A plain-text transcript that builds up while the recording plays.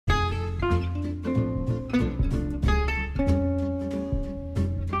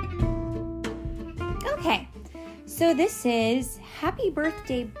So this is Happy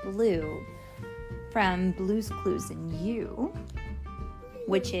Birthday Blue from Blue's Clues and You,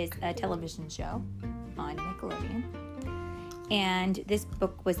 which is a television show on Nickelodeon. And this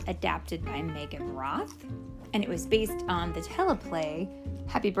book was adapted by Megan Roth, and it was based on the teleplay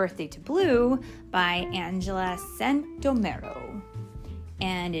Happy Birthday to Blue by Angela Santomero.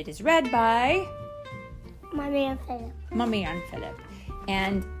 And it is read by Mommy and Philip.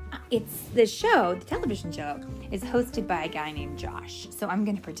 And it's the show, the television show, is hosted by a guy named Josh. So I'm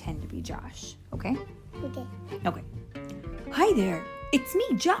going to pretend to be Josh, okay? Okay. Hi there, it's me,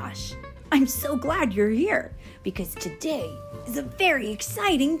 Josh. I'm so glad you're here because today is a very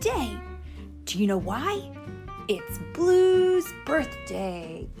exciting day. Do you know why? It's Blue's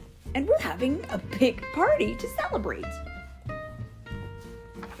birthday, and we're having a big party to celebrate.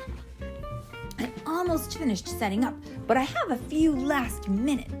 I almost finished setting up, but I have a few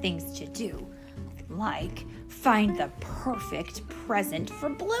last-minute things to do, like find the perfect present for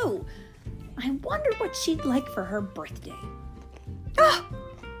Blue. I wonder what she'd like for her birthday. Ah!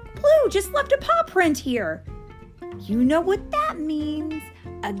 Blue just left a paw print here. You know what that means.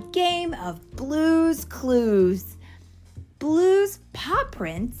 A game of Blue's Clues. Blue's paw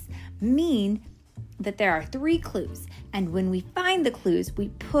prints mean that there are 3 clues. And when we find the clues, we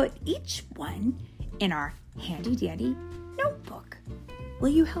put each one in our handy-dandy notebook. Will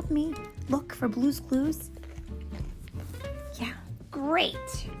you help me look for Blue's Clues? Yeah, great.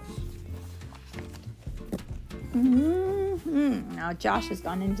 Now Josh has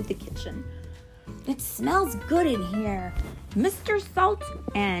gone into the kitchen. It smells good in here. Mr. Salt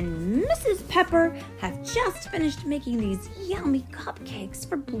and Mrs. Pepper have just finished making these yummy cupcakes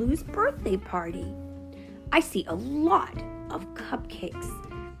for Blue's birthday party. I see a lot of cupcakes,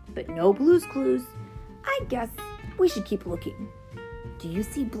 but no Blue's Clues. I guess we should keep looking. Do you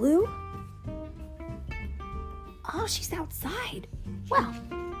see Blue? Oh, she's outside. Well,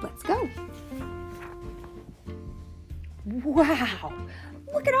 let's go. Wow,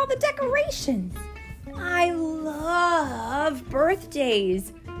 look at all the decorations. I love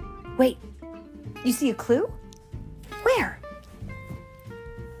birthdays. Wait, you see a clue? Where?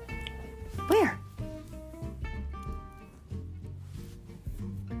 Where?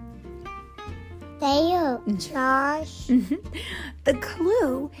 There, Josh. The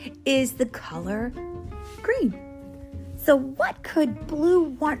clue is the color green. So what could Blue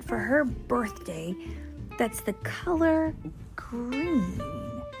want for her birthday that's the color green?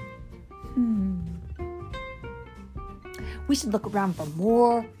 We should look around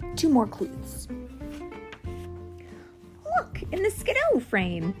for 2 more clues. Look, in the Skidoo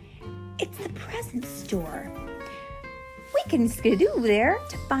frame, it's the present store. We can skidoo there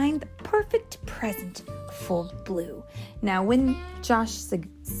to find the perfect present for Blue. Now, when Josh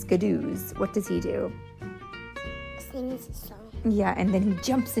skidoos, what does he do? Sings a song. Yeah, and then he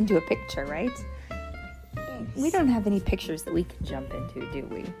jumps into a picture, right? Yes. We don't have any pictures that we can jump into, do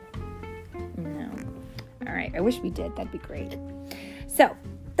we? No. All right, I wish we did. That'd be great. So,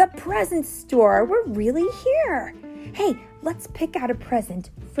 the present store, we're really here. Hey, let's pick out a present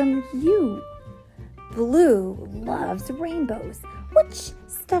from you. Blue loves rainbows. Which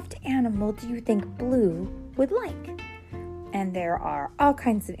stuffed animal do you think Blue would like? And there are all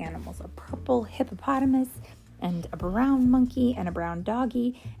kinds of animals. A purple hippopotamus, and a brown monkey, and a brown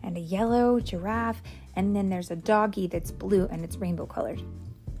doggy, and a yellow giraffe, and then there's a doggy that's blue and it's rainbow colored.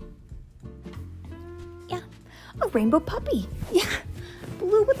 Yeah, a rainbow puppy. Yeah,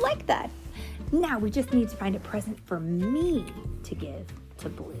 Blue would like that. Now we just need to find a present for me to give to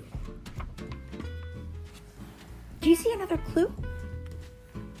Blue. Do you see another clue?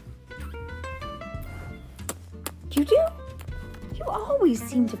 You do? You always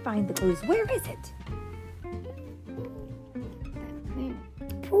seem to find the clues. Where is it?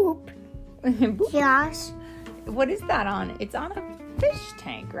 Poop. Josh. What is that on? It's on a fish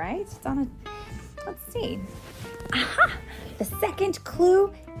tank, right? It's on a... Let's see. Aha! The second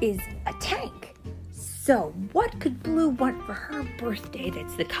clue is a tank. So, what could Blue want for her birthday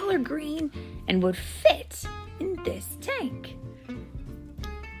that's the color green and would fit in this tank?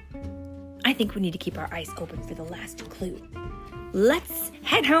 I think we need to keep our eyes open for the last clue. Let's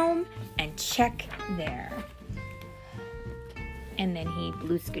head home and check there. And then he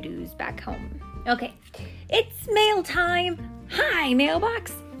Blue skidoos back home. Okay, it's mail time. Hi,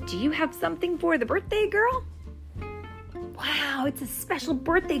 mailbox. Do you have something for the birthday girl? Wow, it's a special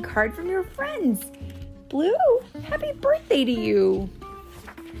birthday card from your friends. Blue, happy birthday to you.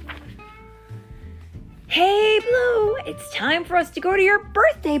 Hey, Blue, it's time for us to go to your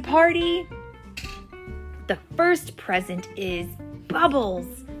birthday party. The first present is Bubbles.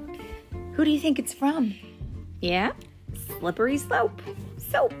 Who do you think it's from? Yeah? Slippery slope.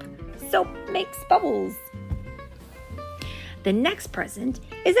 Soap. Soap makes bubbles. The next present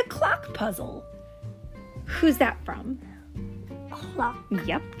is a clock puzzle. Who's that from? Clock.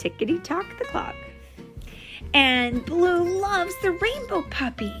 Yep, tickety-tock the clock. And Blue loves the rainbow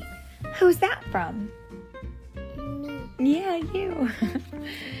puppy. Who's that from? Me. Yeah, you.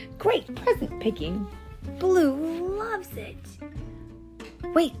 Great present picking. Blue loves it.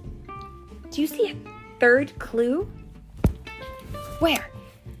 Wait, do you see a third clue? Where?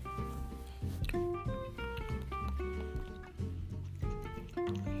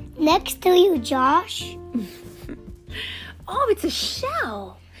 Next to you, Josh. Oh, it's a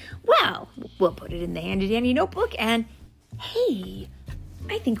shell. Well, we'll put it in the handy-dandy notebook and hey,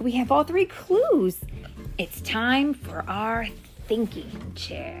 I think we have all 3 clues. It's time for our thinking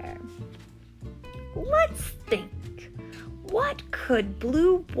chair. Let's think. What could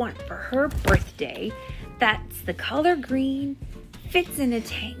Blue want for her birthday that's the color green, fits in a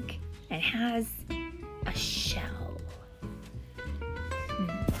tank, and has a shell?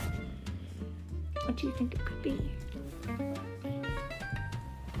 What do you think it could be?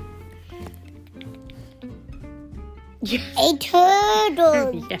 A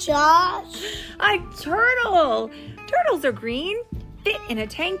turtle, Yeah. Josh. A turtle! Turtles are green, fit in a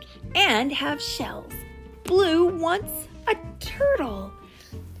tank, and have shells. Blue wants a turtle,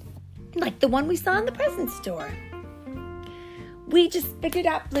 like the one we saw in the present store. We just figured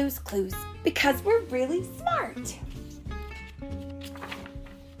out Blue's clues because we're really smart.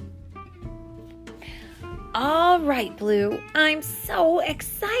 All right, Blue, I'm so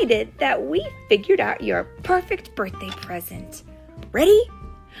excited that we figured out your perfect birthday present. Ready?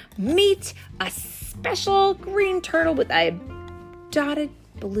 Meet a special green turtle with a dotted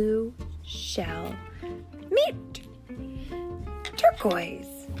blue shell. Meet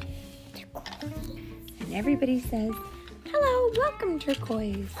Turquoise. And everybody says, hello, welcome,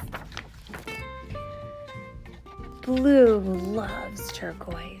 Turquoise. Blue loves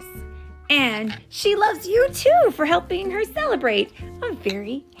Turquoise. And she loves you too for helping her celebrate a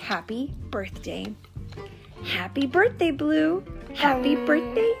very happy birthday. Happy birthday, Blue. Happy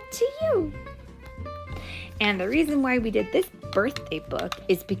birthday to you. And the reason why we did this birthday book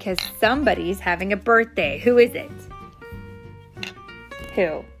is because somebody's having a birthday. Who is it?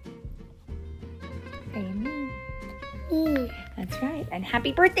 Who? Hey, me. Me. That's right. And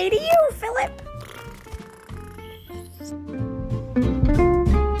happy birthday to you, Philip.